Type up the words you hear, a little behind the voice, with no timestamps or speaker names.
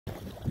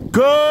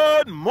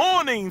Good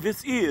morning.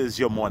 This is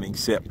your morning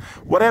sip.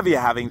 Whatever you're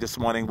having this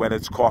morning, whether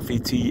it's coffee,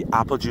 tea,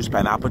 apple juice,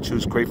 pineapple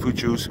juice, grapefruit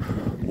juice,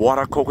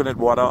 water, coconut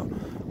water,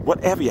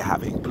 whatever you're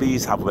having,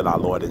 please have with our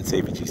Lord and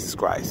Savior Jesus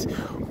Christ.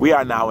 We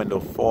are now in the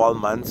fall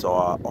months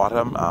or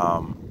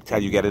autumn. Till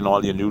you get in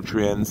all your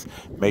nutrients,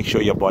 make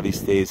sure your body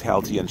stays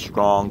healthy and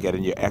strong, get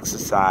in your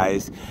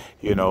exercise,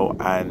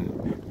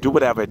 and do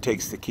whatever it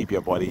takes to keep your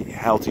body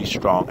healthy,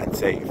 strong, and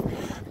safe.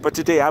 But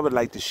today I would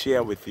like to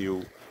share with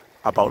you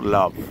about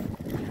love.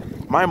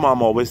 My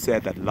mom always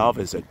said that love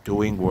is a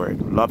doing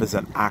word. Love is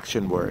an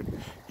action word.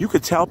 You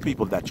could tell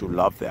people that you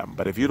love them,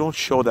 but if you don't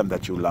show them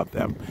that you love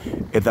them,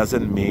 it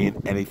doesn't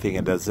mean anything.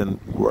 It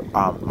doesn't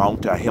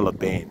mount a hill of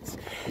beans.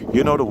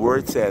 The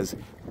word says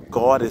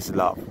God is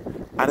love.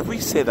 And if we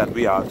say that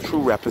we are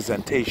true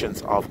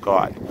representations of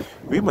God,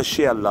 we must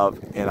share love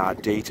in our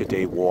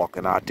day-to-day walk,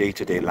 in our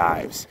day-to-day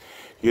lives.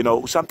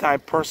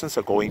 Sometimes persons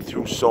are going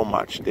through so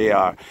much. They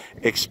are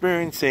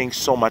experiencing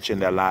so much in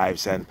their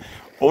lives, and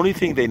only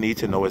thing they need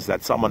to know is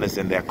that someone is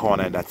in their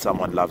corner and that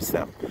someone loves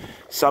them.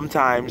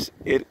 Sometimes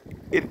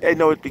I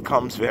know it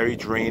becomes very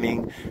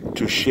draining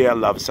to share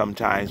love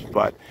sometimes,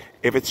 but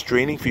if it's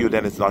draining for you,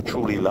 then it's not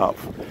truly love.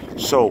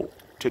 So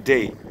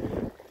today,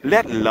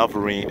 let love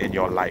reign in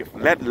your life.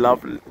 Let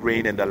love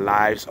reign in the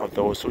lives of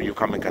those who you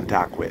come in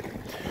contact with.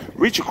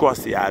 Reach across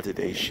the aisle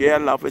today, share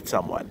love with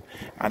someone,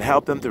 and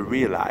help them to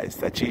realize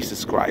that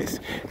Jesus Christ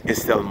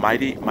is still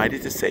mighty, mighty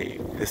to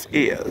save. This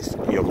is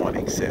your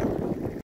morning sip.